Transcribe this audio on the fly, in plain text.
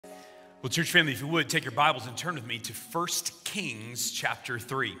Well, church family, if you would, take your Bibles and turn with me to 1 Kings chapter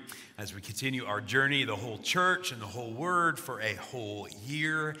 3 as we continue our journey, the whole church and the whole word for a whole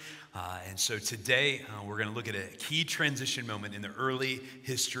year. And so today we're going to look at a key transition moment in the early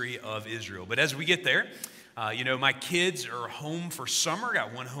history of Israel. But as we get there, my kids are home for summer,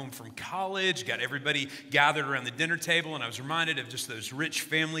 got one home from college, got everybody gathered around the dinner table, and I was reminded of just those rich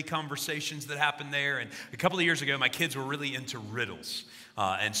family conversations that happened there. And a couple of years ago, my kids were really into riddles.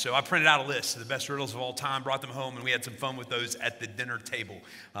 And so I printed out a list of the best riddles of all time, brought them home, and we had some fun with those at the dinner table.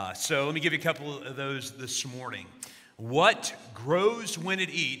 So let me give you a couple of those this morning. What grows when it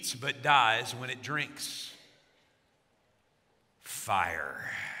eats but dies when it drinks?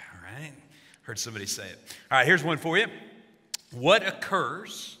 Fire, all right? Heard somebody say it. All right, here's one for you. What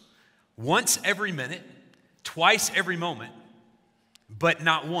occurs once every minute, twice every moment, but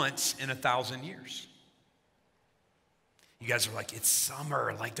not once in 1,000 years? You guys are like, it's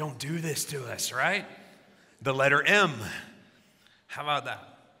summer, like don't do this to us, right? The letter M. How about that?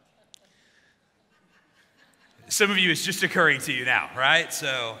 Some of you, it's just occurring to you now, right?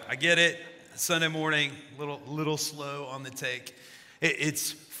 So I get it. Sunday morning, little slow on the take.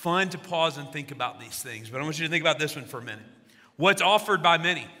 It's fun to pause and think about these things, but I want you to think about this one for a minute. What's offered by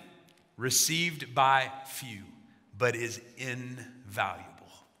many, received by few, but is invaluable?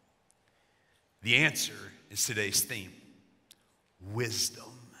 The answer is today's theme. Wisdom.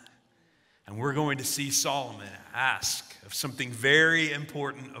 And we're going to see Solomon ask of something very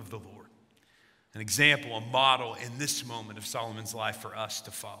important of the Lord. An example, a model in this moment of Solomon's life for us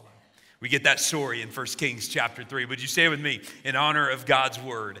to follow. We get that story in 1 Kings chapter 3. Would you stay with me in honor of God's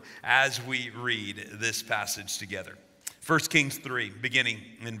word as we read this passage together? 1 Kings 3, beginning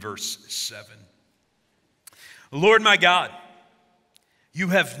in verse 7. Lord my God, you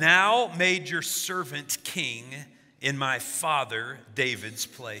have now made your servant king in my father David's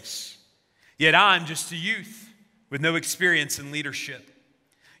place. Yet I'm just a youth with no experience in leadership.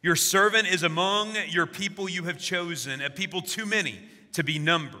 Your servant is among your people you have chosen, a people too many to be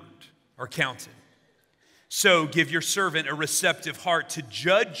numbered or counted. So give your servant a receptive heart to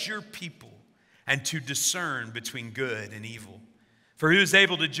judge your people and to discern between good and evil. For who is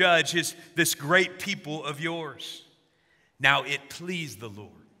able to judge this great people of yours? Now it pleased the Lord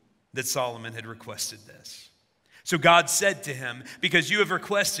that Solomon had requested this. So God said to him, because you have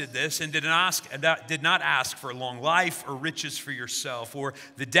requested this and did not ask for long life or riches for yourself or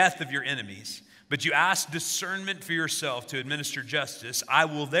the death of your enemies, but you asked discernment for yourself to administer justice, I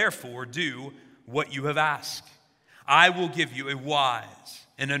will therefore do what you have asked. I will give you a wise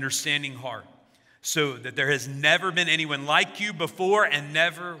and understanding heart, so that there has never been anyone like you before and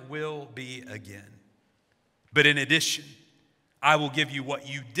never will be again. But in addition, I will give you what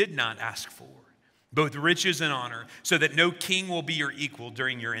you did not ask for, both riches and honor, so that no king will be your equal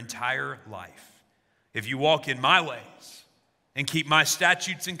during your entire life. If you walk in my ways and keep my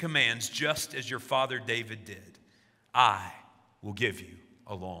statutes and commands just as your father David did, I will give you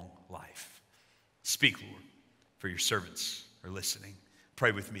a long life. Speak, Lord, for your servants are listening.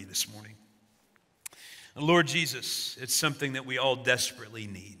 Pray with me this morning. Lord Jesus, it's something that we all desperately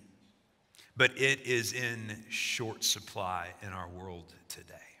need, but it is in short supply in our world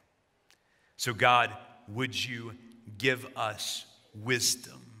today. So God, would you give us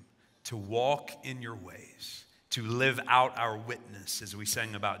wisdom to walk in your ways, to live out our witness, as we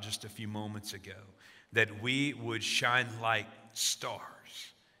sang about just a few moments ago, that we would shine like stars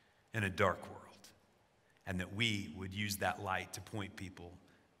in a dark world, and that we would use that light to point people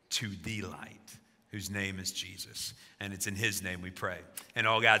to the light, whose name is Jesus. And it's in his name we pray. And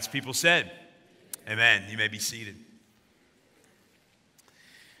all God's people said, amen. You may be seated.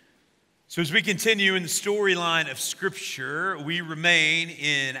 So as we continue in the storyline of Scripture, we remain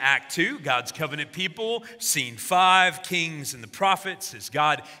in Act 2, God's covenant people, Scene 5, Kings and the prophets, as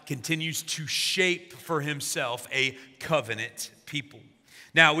God continues to shape for himself a covenant people.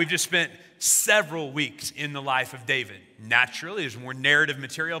 Now, we've just spent several weeks in the life of David. Naturally, there's more narrative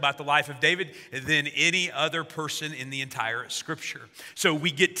material about the life of David than any other person in the entire Scripture. So we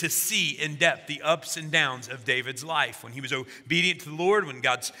get to see in depth the ups and downs of David's life. When he was obedient to the Lord, when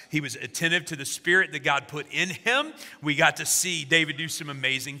he was attentive to the Spirit that God put in him, we got to see David do some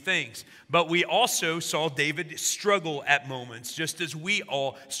amazing things. But we also saw David struggle at moments, just as we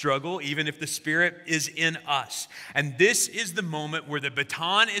all struggle, even if the Spirit is in us. And this is the moment where the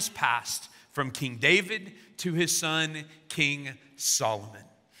baton is passed from King David to his son, King Solomon.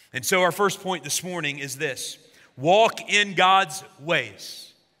 And so our first point this morning is this: walk in God's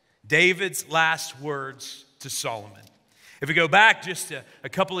ways. David's last words to Solomon. If we go back just a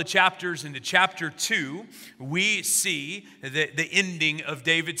couple of chapters into chapter 2, we see the ending of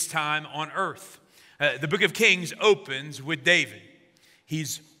David's time on earth. The book of Kings opens with David.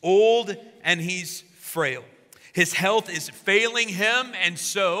 He's old and he's frail. His health is failing him, and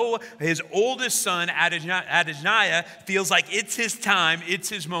so his oldest son, Adonijah, feels like it's his time, it's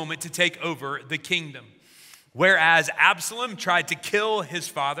his moment to take over the kingdom. Whereas Absalom tried to kill his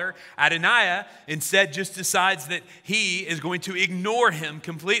father, Adonijah instead just decides that he is going to ignore him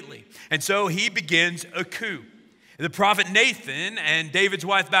completely. And so he begins a coup. The prophet Nathan and David's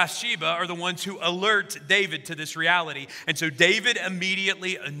wife Bathsheba are the ones who alert David to this reality. And so David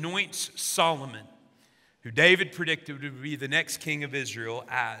immediately anoints Solomon, who David predicted would be the next king of Israel,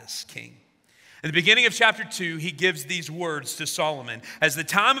 as king. In the beginning of chapter 2, he gives these words to Solomon. As the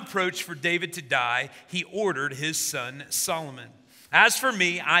time approached for David to die, he ordered his son Solomon, "As for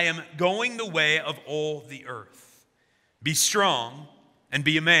me, I am going the way of all the earth. Be strong and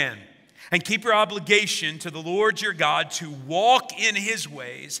be a man, and keep your obligation to the Lord your God to walk in his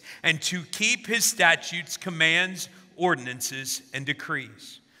ways and to keep his statutes, commands, ordinances, and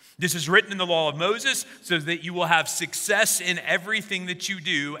decrees. This is written in the law of Moses so that you will have success in everything that you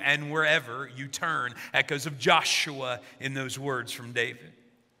do and wherever you turn." Echoes of Joshua in those words from David.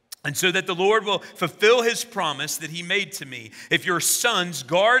 "And so that the Lord will fulfill his promise that he made to me. If your sons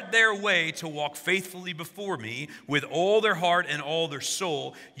guard their way to walk faithfully before me with all their heart and all their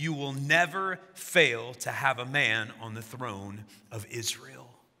soul, you will never fail to have a man on the throne of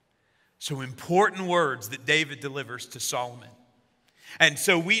Israel." So important words that David delivers to Solomon. And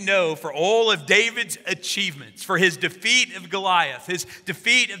so we know for all of David's achievements, for his defeat of Goliath, his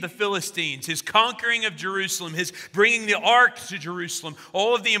defeat of the Philistines, his conquering of Jerusalem, his bringing the ark to Jerusalem,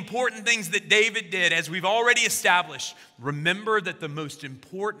 all of the important things that David did, as we've already established, remember that the most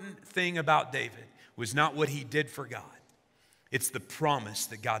important thing about David was not what he did for God. It's the promise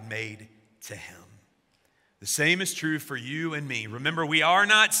that God made to him. The same is true for you and me. Remember, we are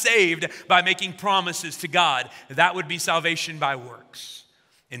not saved by making promises to God. That would be salvation by works.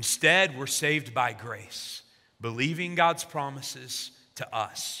 Instead, we're saved by grace, believing God's promises to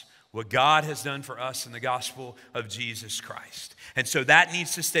us, what God has done for us in the gospel of Jesus Christ. And so that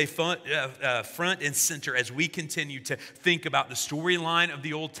needs to stay front and center as we continue to think about the storyline of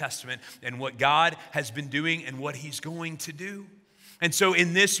the Old Testament and what God has been doing and what he's going to do. And so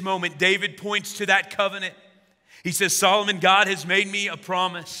in this moment, David points to that covenant. He says, "Solomon, God has made me a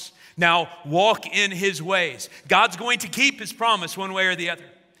promise. Now walk in his ways." God's going to keep his promise one way or the other.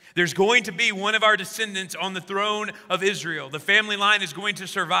 There's going to be one of our descendants on the throne of Israel. The family line is going to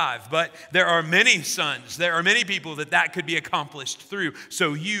survive, but there are many sons. There are many people that could be accomplished through.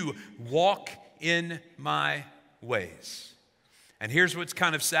 So you walk in my ways. And here's what's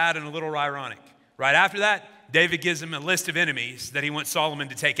kind of sad and a little ironic. Right after that, David gives him a list of enemies that he wants Solomon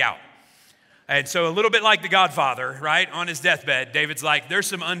to take out. And so a little bit like the Godfather, right? On his deathbed, David's like, "There's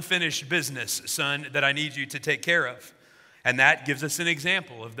some unfinished business, son, that I need you to take care of." And that gives us an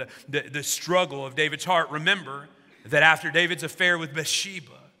example of the struggle of David's heart. Remember that after David's affair with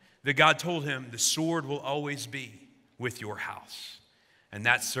Bathsheba, that God told him, "The sword will always be with your house." And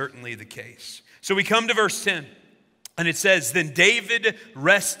that's certainly the case. So we come to verse 10, and it says, "Then David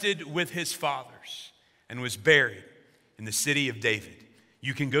rested with his fathers and was buried in the city of David."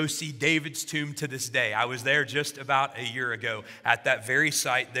 You can go see David's tomb to this day. I was there just about a year ago at that very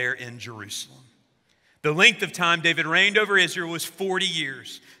site there in Jerusalem. The length of time David reigned over Israel was 40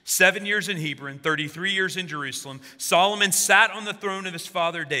 years, 7 years in Hebron, 33 years in Jerusalem. Solomon sat on the throne of his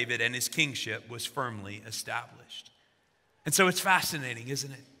father David, and his kingship was firmly established. And so it's fascinating,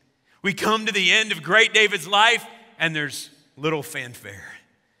 isn't it? We come to the end of great David's life, and there's little fanfare.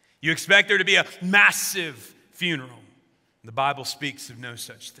 You expect there to be a massive funeral. The Bible speaks of no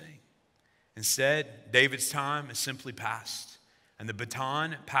such thing. Instead, David's time is simply past, and the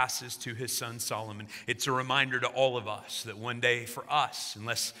baton passes to his son Solomon. It's a reminder to all of us that one day for us,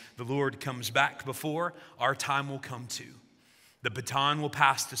 unless the Lord comes back before, our time will come too. The baton will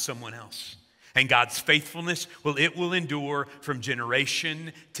pass to someone else, and God's faithfulness will endure from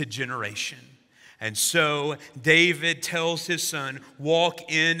generation to generation. And so David tells his son,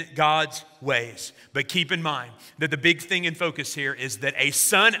 walk in God's ways. But keep in mind that the big thing in focus here is that a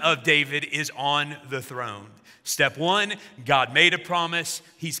son of David is on the throne. Step one, God made a promise.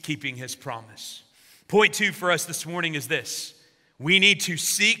 He's keeping his promise. Point two for us this morning is this. We need to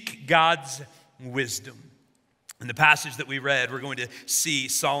seek God's wisdom. In the passage that we read, we're going to see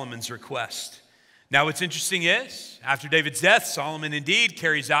Solomon's request. Now, what's interesting is, after David's death, Solomon indeed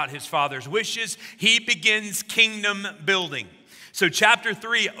carries out his father's wishes. He begins kingdom building. So chapter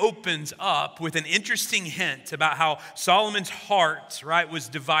 3 opens up with an interesting hint about how Solomon's heart, right, was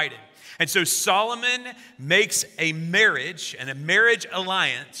divided. And so Solomon makes a marriage and a marriage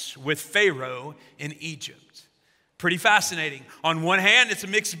alliance with Pharaoh in Egypt. Pretty fascinating. On one hand, it's a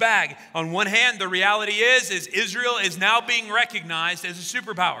mixed bag. On one hand, the reality is Israel is now being recognized as a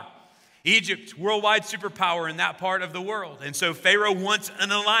superpower. Egypt, worldwide superpower in that part of the world. And so Pharaoh wants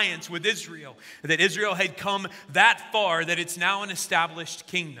an alliance with Israel, that Israel had come that far that it's now an established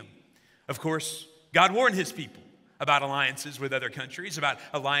kingdom. Of course, God warned his people about alliances with other countries, about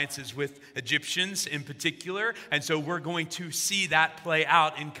alliances with Egyptians in particular. And so we're going to see that play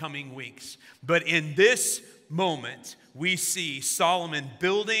out in coming weeks. But in this moment, we see Solomon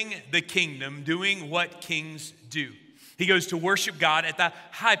building the kingdom, doing what kings do. He goes to worship God at the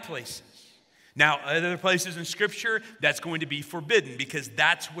high places. Now, other places in Scripture, that's going to be forbidden because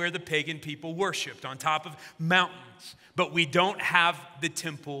that's where the pagan people worshiped, on top of mountains. But we don't have the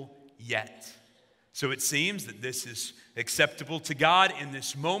temple yet. So it seems that this is acceptable to God in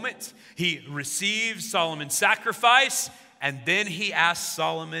this moment. He receives Solomon's sacrifice, and then he asks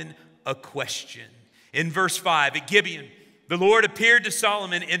Solomon a question. In verse 5, at Gibeon, the Lord appeared to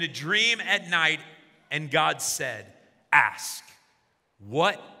Solomon in a dream at night, and God said, "Ask,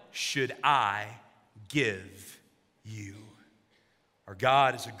 what should I give you?" Our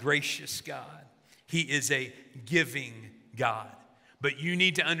God is a gracious God. He is a giving God. But you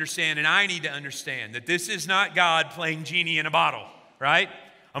need to understand, and I need to understand, that this is not God playing genie in a bottle, right?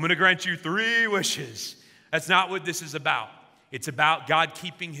 I'm going to grant you 3 wishes. That's not what this is about. It's about God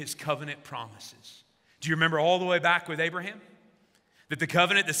keeping his covenant promises. Do you remember all the way back with Abraham? That the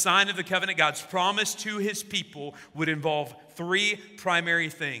covenant, the sign of the covenant, God's promise to his people would involve 3 primary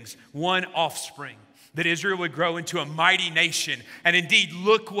things. 1, offspring, that Israel would grow into a mighty nation. And indeed,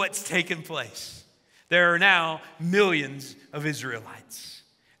 look what's taken place. There are now millions of Israelites.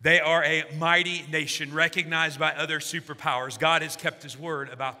 They are a mighty nation recognized by other superpowers. God has kept his word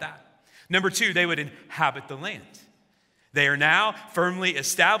about that. Number 2, they would inhabit the land. They are now firmly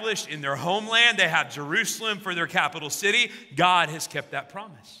established in their homeland. They have Jerusalem for their capital city. God has kept that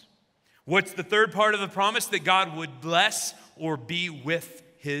promise. What's the third part of the promise? That God would bless or be with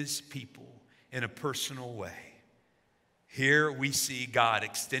his people in a personal way. Here we see God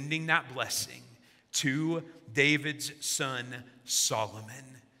extending that blessing to David's son,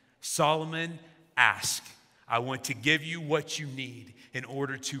 Solomon. Solomon asked, "I want to give you what you need in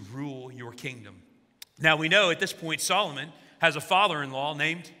order to rule your kingdom." Now we know at this point Solomon has a father-in-law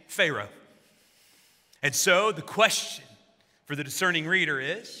named Pharaoh. And so the question for the discerning reader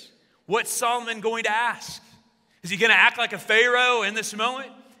is, what's Solomon going to ask? Is he going to act like a Pharaoh in this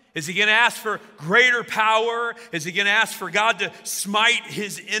moment? Is he going to ask for greater power? Is he going to ask for God to smite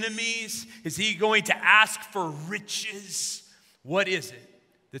his enemies? Is he going to ask for riches? What is it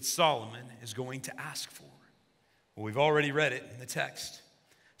that Solomon is going to ask for? Well, we've already read it in the text.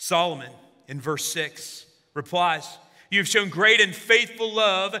 Solomon, in verse 6, replies, "You have shown great and faithful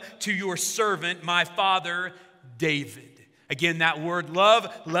love to your servant, my father David." Again, that word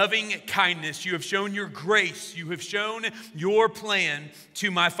love, loving kindness. You have shown your grace. You have shown your plan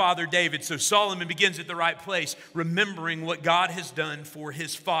to my father David. So Solomon begins at the right place, remembering what God has done for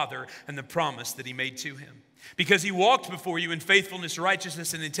his father and the promise that he made to him. Because he walked before you in faithfulness,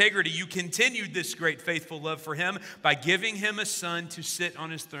 righteousness, and integrity, you continued this great faithful love for him by giving him a son to sit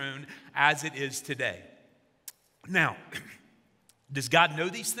on his throne as it is today. Now, does God know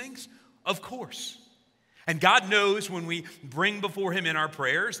these things? Of course. And God knows when we bring before him in our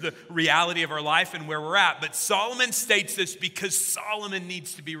prayers the reality of our life and where we're at. But Solomon states this because Solomon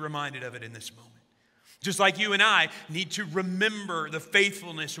needs to be reminded of it in this moment. Just like you and I need to remember the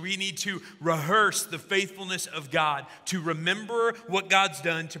faithfulness, we need to rehearse the faithfulness of God, to remember what God's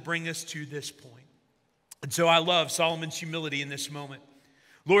done to bring us to this point. And so I love Solomon's humility in this moment.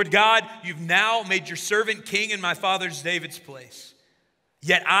 Lord God, you've now made your servant king in my father's David's place.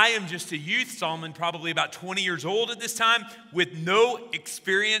 Yet I am just a youth, Solomon, probably about 20 years old at this time, with no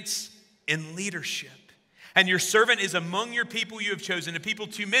experience in leadership. And your servant is among your people you have chosen, a people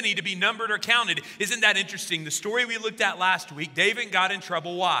too many to be numbered or counted. Isn't that interesting? The story we looked at last week, David got in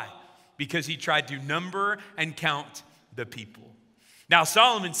trouble. Why? Because he tried to number and count the people. Now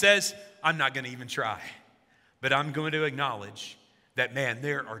Solomon says, I'm not going to even try, but I'm going to acknowledge that, man,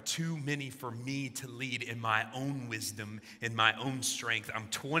 there are too many for me to lead in my own wisdom, in my own strength. I'm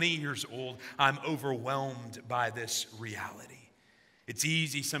 20 years old. I'm overwhelmed by this reality. It's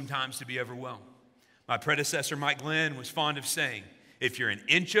easy sometimes to be overwhelmed. My predecessor, Mike Glenn, was fond of saying, if you're an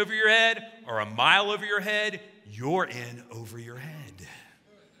inch over your head or a mile over your head, you're in over your head.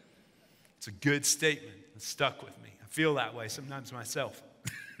 It's a good statement. It's stuck with me. I feel that way sometimes myself.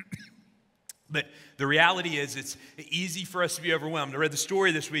 But the reality is it's easy for us to be overwhelmed. I read the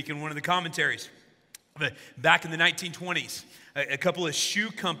story this week in one of the commentaries. Back in the 1920s, a couple of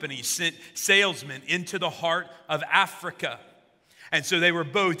shoe companies sent salesmen into the heart of Africa. And so they were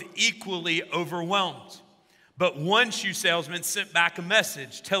both equally overwhelmed. But one shoe salesman sent back a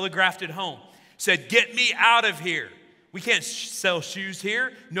message, telegraphed it home, said, "Get me out of here. We can't sell shoes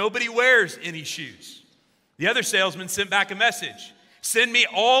here. Nobody wears any shoes." The other salesman sent back a message, "Send me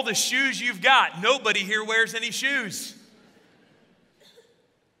all the shoes you've got. Nobody here wears any shoes."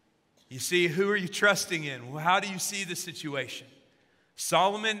 You see, who are you trusting in? Well, how do you see the situation?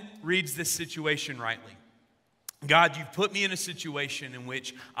 Solomon reads this situation rightly. God, you've put me in a situation in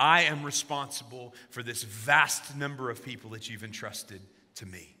which I am responsible for this vast number of people that you've entrusted to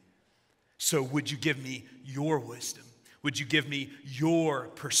me. So would you give me your wisdom? Would you give me your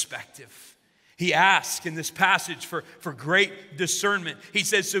perspective? He asks in this passage for great discernment. He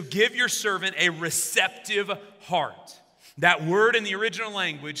says, so give your servant a receptive heart. That word in the original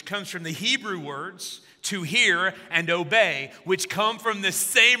language comes from the Hebrew words to hear and obey, which come from the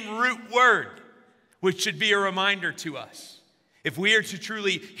same root word, which should be a reminder to us. If we are to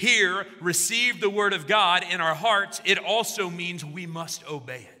truly hear, receive the word of God in our hearts, it also means we must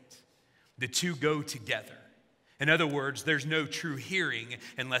obey it. The two go together. In other words, there's no true hearing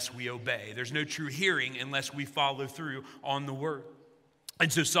unless we obey. There's no true hearing unless we follow through on the word.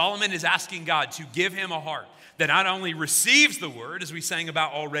 And so Solomon is asking God to give him a heart that not only receives the word, as we sang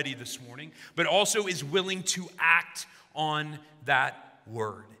about already this morning, but also is willing to act on that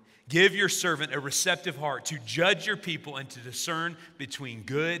word. Give your servant a receptive heart to judge your people and to discern between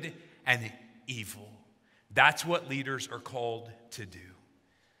good and evil. That's what leaders are called to do.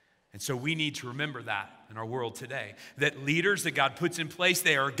 And so we need to remember that in our world today, that leaders that God puts in place,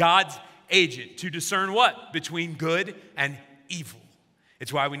 they are God's agent to discern what? Between good and evil.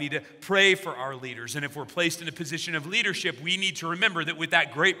 It's why we need to pray for our leaders. And if we're placed in a position of leadership, we need to remember that with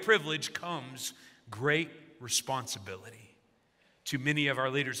that great privilege comes great responsibility. Too many of our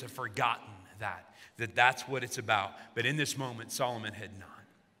leaders have forgotten that that's what it's about. But in this moment, Solomon had not.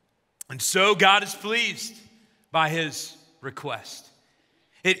 And so God is pleased by his request.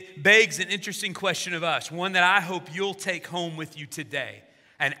 It begs an interesting question of us, one that I hope you'll take home with you today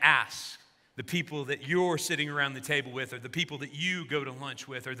and ask the people that you're sitting around the table with, or the people that you go to lunch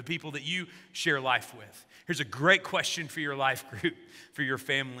with, or the people that you share life with. Here's a great question for your life group, for your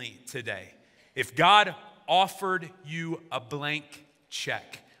family today. If God offered you a blank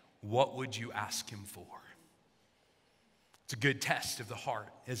check, what would you ask him for? It's a good test of the heart,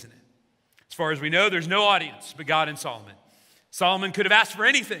 isn't it? As far as we know, there's no audience but God and Solomon. Solomon could have asked for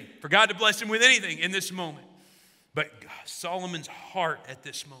anything, for God to bless him with anything in this moment. But Solomon's heart at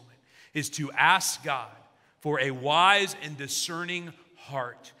this moment is to ask God for a wise and discerning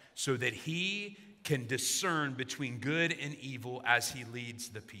heart so that he can discern between good and evil as he leads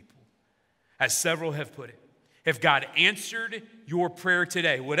the people. As several have put it, if God answered your prayer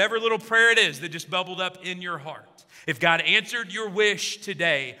today, whatever little prayer it is that just bubbled up in your heart, if God answered your wish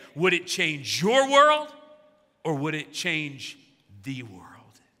today, would it change your world or would it change the world?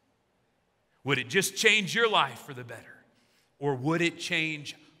 Would it just change your life for the better? Or would it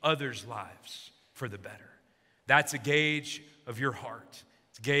change others' lives for the better? That's a gauge of your heart.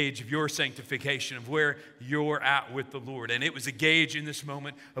 It's a gauge of your sanctification, of where you're at with the Lord. And it was a gauge in this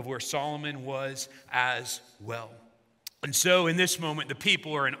moment of where Solomon was as well. And so in this moment, the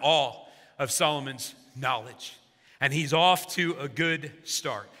people are in awe of Solomon's knowledge. And he's off to a good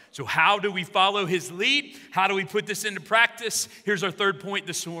start. So how do we follow his lead? How do we put this into practice? Here's our third point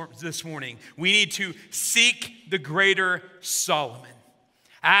this morning. We need to seek the greater Solomon.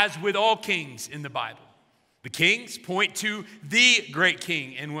 As with all kings in the Bible, the kings point to the great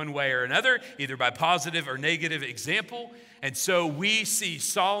king in one way or another, either by positive or negative example. And so we see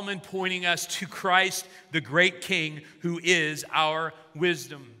Solomon pointing us to Christ, the great king, who is our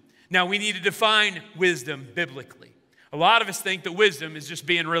wisdom. Now, we need to define wisdom biblically. A lot of us think that wisdom is just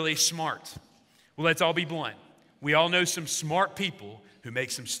being really smart. Well, let's all be blunt. We all know some smart people who make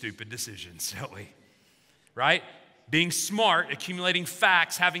some stupid decisions, don't we? Right? Being smart, accumulating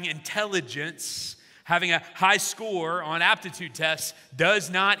facts, having intelligence, having a high score on aptitude tests does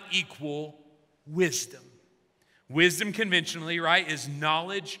not equal wisdom. Wisdom conventionally, right, is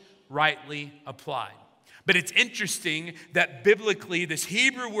knowledge rightly applied. But it's interesting that biblically, this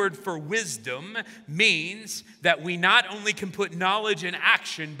Hebrew word for wisdom means that we not only can put knowledge in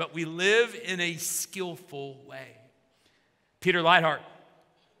action, but we live in a skillful way. Peter Leithart,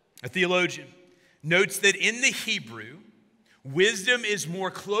 a theologian, notes that in the Hebrew, Wisdom is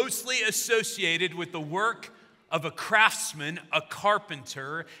more closely associated with the work of a craftsman, a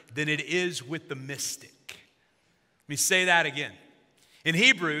carpenter, than it is with the mystic. Let me say that again. In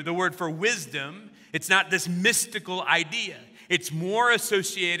Hebrew, the word for wisdom, it's not this mystical idea. It's more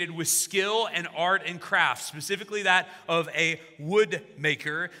associated with skill and art and craft, specifically that of a wood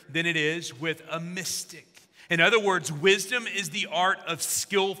maker, than it is with a mystic. In other words, wisdom is the art of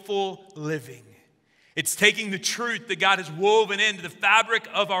skillful living. It's taking the truth that God has woven into the fabric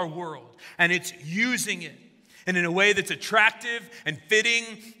of our world, and it's using it, and in a way that's attractive and fitting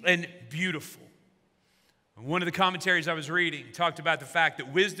and beautiful. One of the commentaries I was reading talked about the fact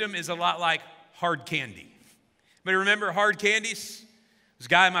that wisdom is a lot like hard candy. But remember hard candies? This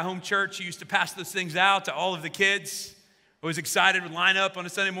guy in my home church, he used to pass those things out to all of the kids. I was excited to line up on a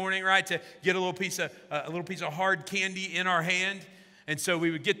Sunday morning, right, to get a little piece of hard candy in our hand. And so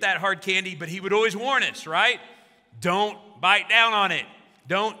we would get that hard candy, but he would always warn us, right? Don't bite down on it.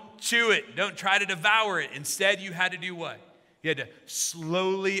 Don't chew it. Don't try to devour it. Instead, you had to do what? You had to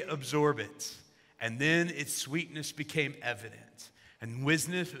slowly absorb it. And then its sweetness became evident. And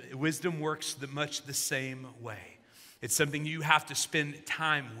wisdom works much the same way. It's something you have to spend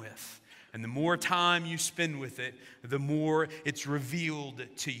time with. And the more time you spend with it, the more it's revealed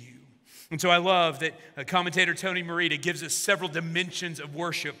to you. And so I love that commentator Tony Merida gives us several dimensions of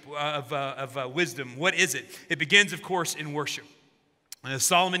worship, of wisdom. What is it? It begins, of course, in worship.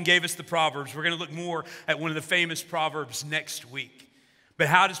 Solomon gave us the Proverbs. We're going to look more at one of the famous Proverbs next week. But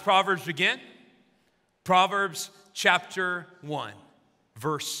how does Proverbs begin? Proverbs chapter 1,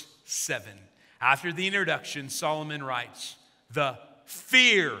 verse 7. After the introduction, Solomon writes, "The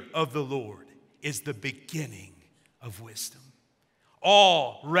fear of the Lord is the beginning of wisdom."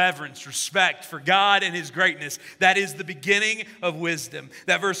 All reverence, respect for God and his greatness, that is the beginning of wisdom.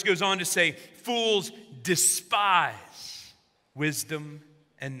 That verse goes on to say, fools despise wisdom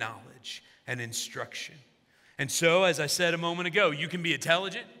and knowledge and instruction. And so, as I said a moment ago, you can be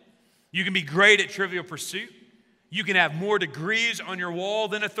intelligent, you can be great at Trivial Pursuit, you can have more degrees on your wall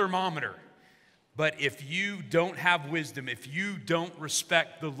than a thermometer. But if you don't have wisdom, if you don't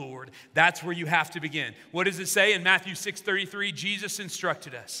respect the Lord, that's where you have to begin. What does it say in Matthew 6:33? Jesus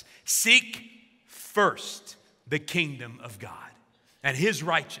instructed us, seek first the kingdom of God and his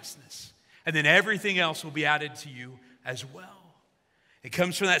righteousness, and then everything else will be added to you as well. It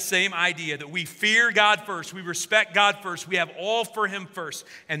comes from that same idea that we fear God first, we respect God first, we have all for him first,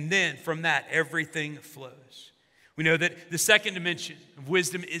 and then from that, everything flows. We know that the second dimension of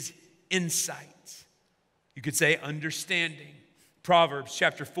wisdom is insight. You could say understanding. Proverbs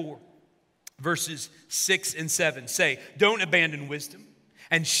chapter 4, verses 6 and 7 say, don't abandon wisdom,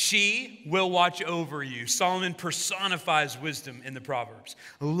 and she will watch over you. Solomon personifies wisdom in the Proverbs.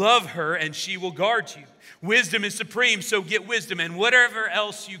 Love her, and she will guard you. Wisdom is supreme, so get wisdom, and whatever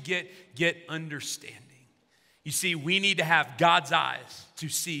else you get understanding. You see, we need to have God's eyes to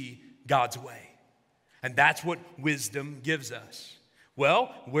see God's way, and that's what wisdom gives us.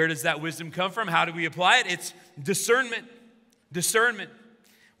 Well, where does that wisdom come from? How do we apply it? It's discernment. Discernment.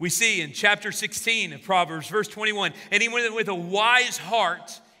 We see in chapter 16 of Proverbs, verse 21, anyone with a wise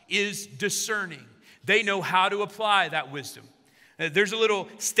heart is discerning. They know how to apply that wisdom. There's a little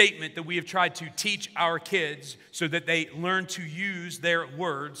statement that we have tried to teach our kids so that they learn to use their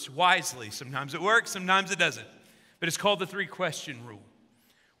words wisely. Sometimes it works, sometimes it doesn't. But it's called the 3-question rule.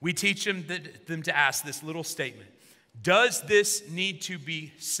 We teach them to ask this little statement. Does this need to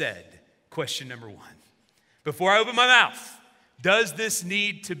be said? Question number 1. Before I open my mouth, does this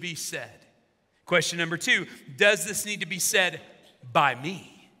need to be said? Question number 2, does this need to be said by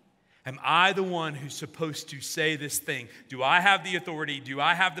me? Am I the one who's supposed to say this thing? Do I have the authority? Do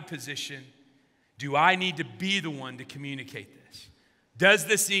I have the position? Do I need to be the one to communicate this? Does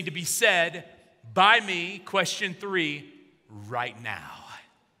this need to be said by me? Question 3, right now.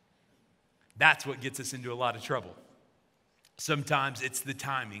 That's what gets us into a lot of trouble. Sometimes it's the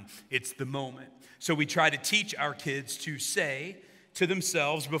timing, it's the moment. So we try to teach our kids to say to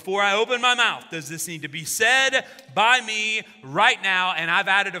themselves, before I open my mouth, does this need to be said by me right now? And we've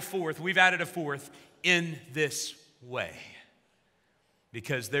added a fourth, in this way.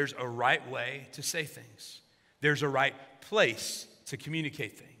 Because there's a right way to say things. There's a right place to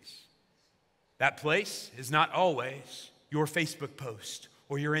communicate things. That place is not always your Facebook post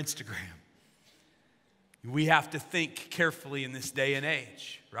or your Instagram. We have to think carefully in this day and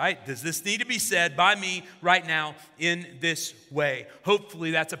age, right? Does this need to be said by me right now in this way? Hopefully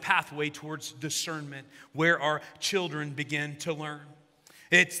that's a pathway towards discernment where our children begin to learn.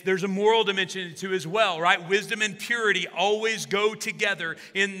 There's a moral dimension to it as well, right? Wisdom and purity always go together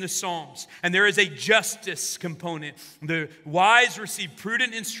in the Psalms. And there is a justice component. The wise receive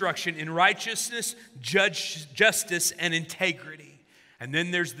prudent instruction in righteousness, justice, and integrity. And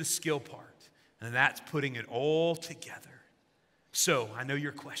then there's the skill part, and that's putting it all together. So, I know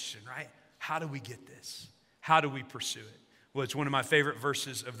your question, right? How do we get this? How do we pursue it? Well, it's one of my favorite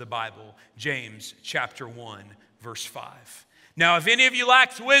verses of the Bible, James chapter 1, verse 5. Now, if any of you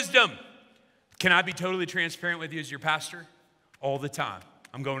lacks wisdom, can I be totally transparent with you as your pastor? All the time.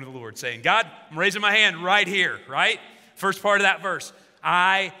 I'm going to the Lord saying, God, I'm raising my hand right here, right? First part of that verse,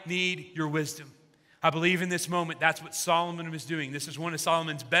 I need your wisdom. I believe in this moment, that's what Solomon was doing. This is one of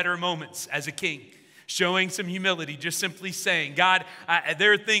Solomon's better moments as a king, showing some humility, just simply saying, God,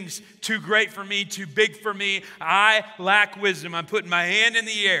 there are things too great for me, too big for me. I lack wisdom. I'm putting my hand in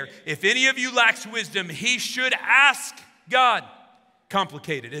the air. If any of you lacks wisdom, he should ask God.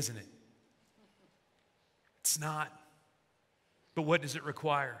 Complicated, isn't it? It's not. But what does it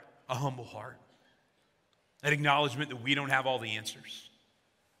require? A humble heart. An acknowledgement that we don't have all the answers.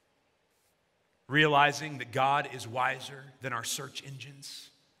 Realizing that God is wiser than our search engines.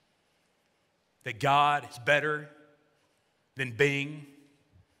 That God is better than Bing.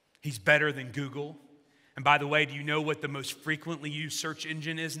 He's better than Google. And by the way, do you know what the most frequently used search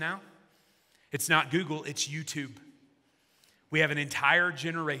engine is now? It's not Google, it's YouTube. We have an entire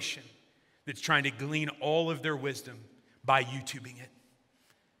generation that's trying to glean all of their wisdom by YouTubing it.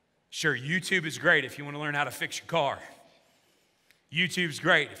 Sure, YouTube is great if you want to learn how to fix your car. YouTube's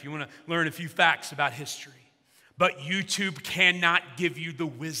great if you want to learn a few facts about history. But YouTube cannot give you the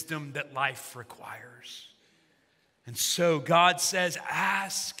wisdom that life requires. And so God says,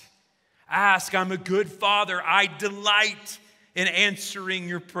 ask. Ask. I'm a good father. I delight in answering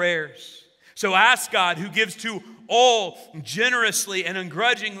your prayers. So ask God, who gives to all generously and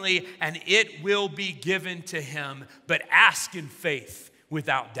ungrudgingly, and it will be given to him. But ask in faith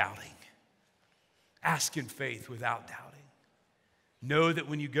without doubting. Ask in faith without doubting. Know that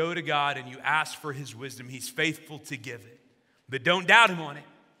when you go to God and you ask for his wisdom, he's faithful to give it. But don't doubt him on it.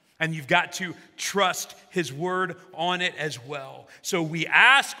 And you've got to trust his word on it as well. So we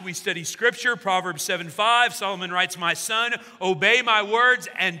ask, we study scripture, Proverbs 7:5. Solomon writes, my son, obey my words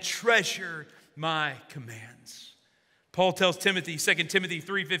and treasure my commands. Paul tells Timothy, 2 Timothy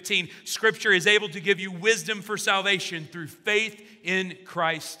 3:15, scripture is able to give you wisdom for salvation through faith in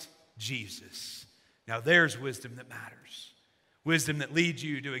Christ Jesus. Now there's wisdom that matters. Wisdom that leads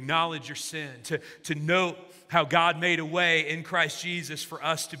you to acknowledge your sin, to note how God made a way in Christ Jesus for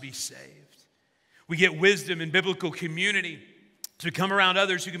us to be saved. We get wisdom in biblical community to come around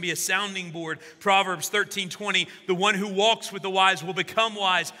others who can be a sounding board. Proverbs 13:20, the one who walks with the wise will become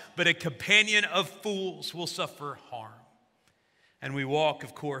wise, but a companion of fools will suffer harm. And we walk,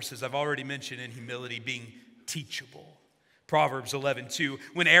 of course, as I've already mentioned, in humility, being teachable. Proverbs 11:2,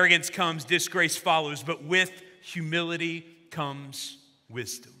 when arrogance comes, disgrace follows, but with humility comes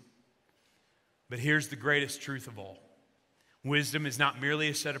wisdom. But here's the greatest truth of all. Wisdom is not merely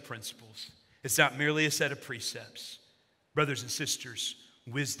a set of principles. It's not merely a set of precepts. Brothers and sisters,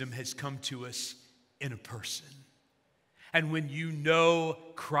 wisdom has come to us in a person. And when you know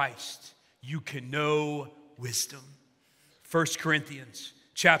Christ, you can know wisdom. 1 Corinthians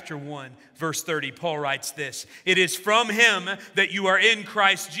chapter 1, verse 30, Paul writes this, it is from him that you are in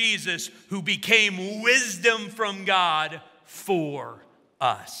Christ Jesus, who became wisdom from God for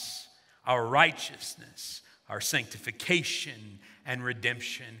us, our righteousness, our sanctification, and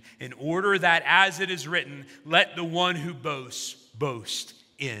redemption, in order that, as it is written, let the one who boasts, boast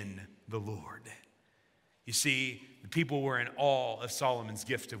in the Lord. You see, the people were in awe of Solomon's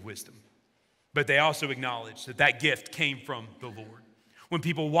gift of wisdom, but they also acknowledged that that gift came from the Lord. When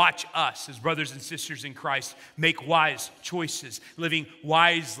people watch us as brothers and sisters in Christ make wise choices, living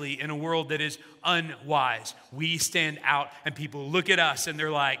wisely in a world that is unwise, we stand out and people look at us and they're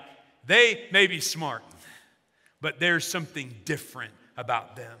like, they may be smart, but there's something different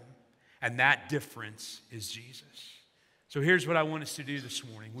about them. And that difference is Jesus. So here's what I want us to do this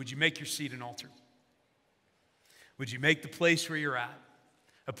morning. Would you make your seat an altar? Would you make the place where you're at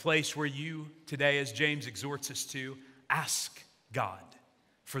a place where you today, as James exhorts us to, ask God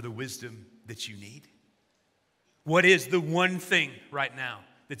for the wisdom that you need? What is the one thing right now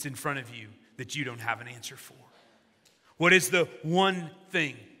that's in front of you that you don't have an answer for? What is the one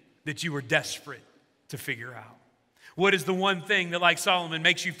thing that you are desperate to figure out? What is the one thing that, like Solomon,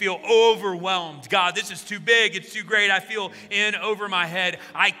 makes you feel overwhelmed? God, this is too big, it's too great, I feel in over my head.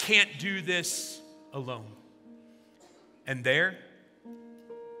 I can't do this alone. And there,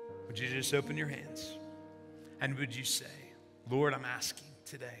 would you just open your hands and would you say, Lord, I'm asking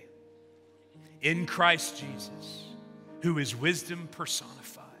today. In Christ Jesus, who is wisdom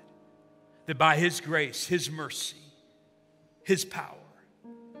personified, that by his grace, his mercy, his power,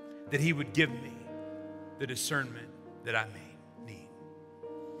 that he would give me the discernment that I may need.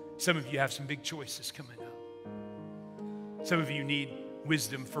 Some of you have some big choices coming up. Some of you need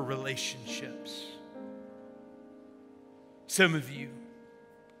wisdom for relationships. Some of you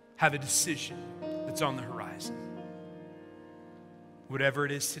have a decision that's on the horizon. Whatever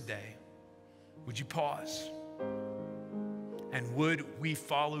it is today, would you pause? And would we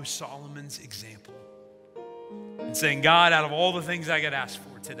follow Solomon's example and saying, God, out of all the things I could ask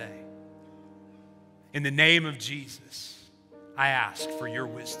for today, in the name of Jesus, I ask for your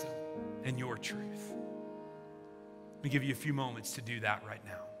wisdom and your truth. Let me give you a few moments to do that right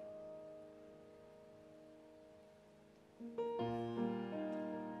now.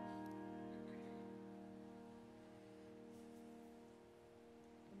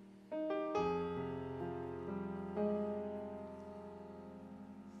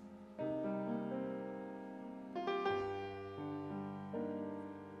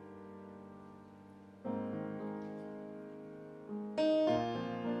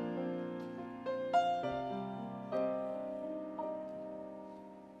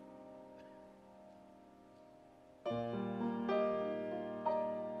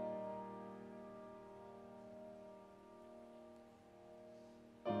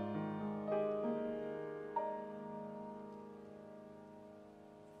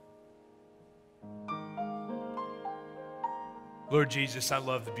 Lord Jesus, I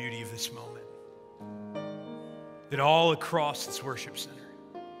love the beauty of this moment. That all across this worship center,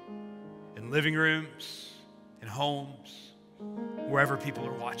 in living rooms, in homes, wherever people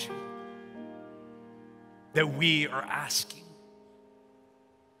are watching, that we are asking.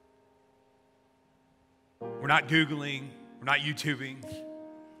 We're not Googling, we're not YouTubing,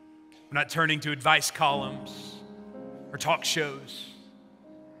 we're not turning to advice columns or talk shows,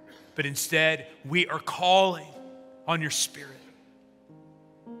 but instead we are calling on your Spirit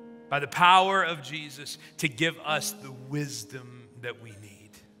by the power of Jesus to give us the wisdom that we need.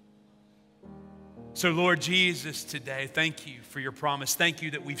 So Lord Jesus, today, thank you for your promise. Thank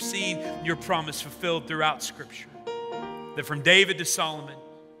you that we've seen your promise fulfilled throughout Scripture. That from David to Solomon,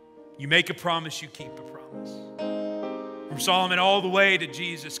 you make a promise, you keep a promise. From Solomon all the way to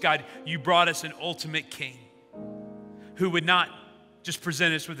Jesus, God, you brought us an ultimate king who would not just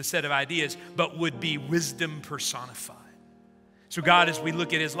present us with a set of ideas, but would be wisdom personified. So God, as we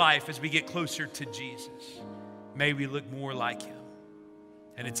look at his life, as we get closer to Jesus, may we look more like him.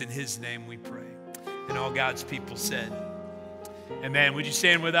 And it's in his name we pray. And all God's people said, amen. Would you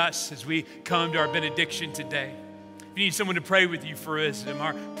stand with us as we come to our benediction today? If you need someone to pray with you for wisdom,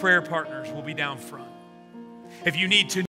 our prayer partners will be down front. If you need to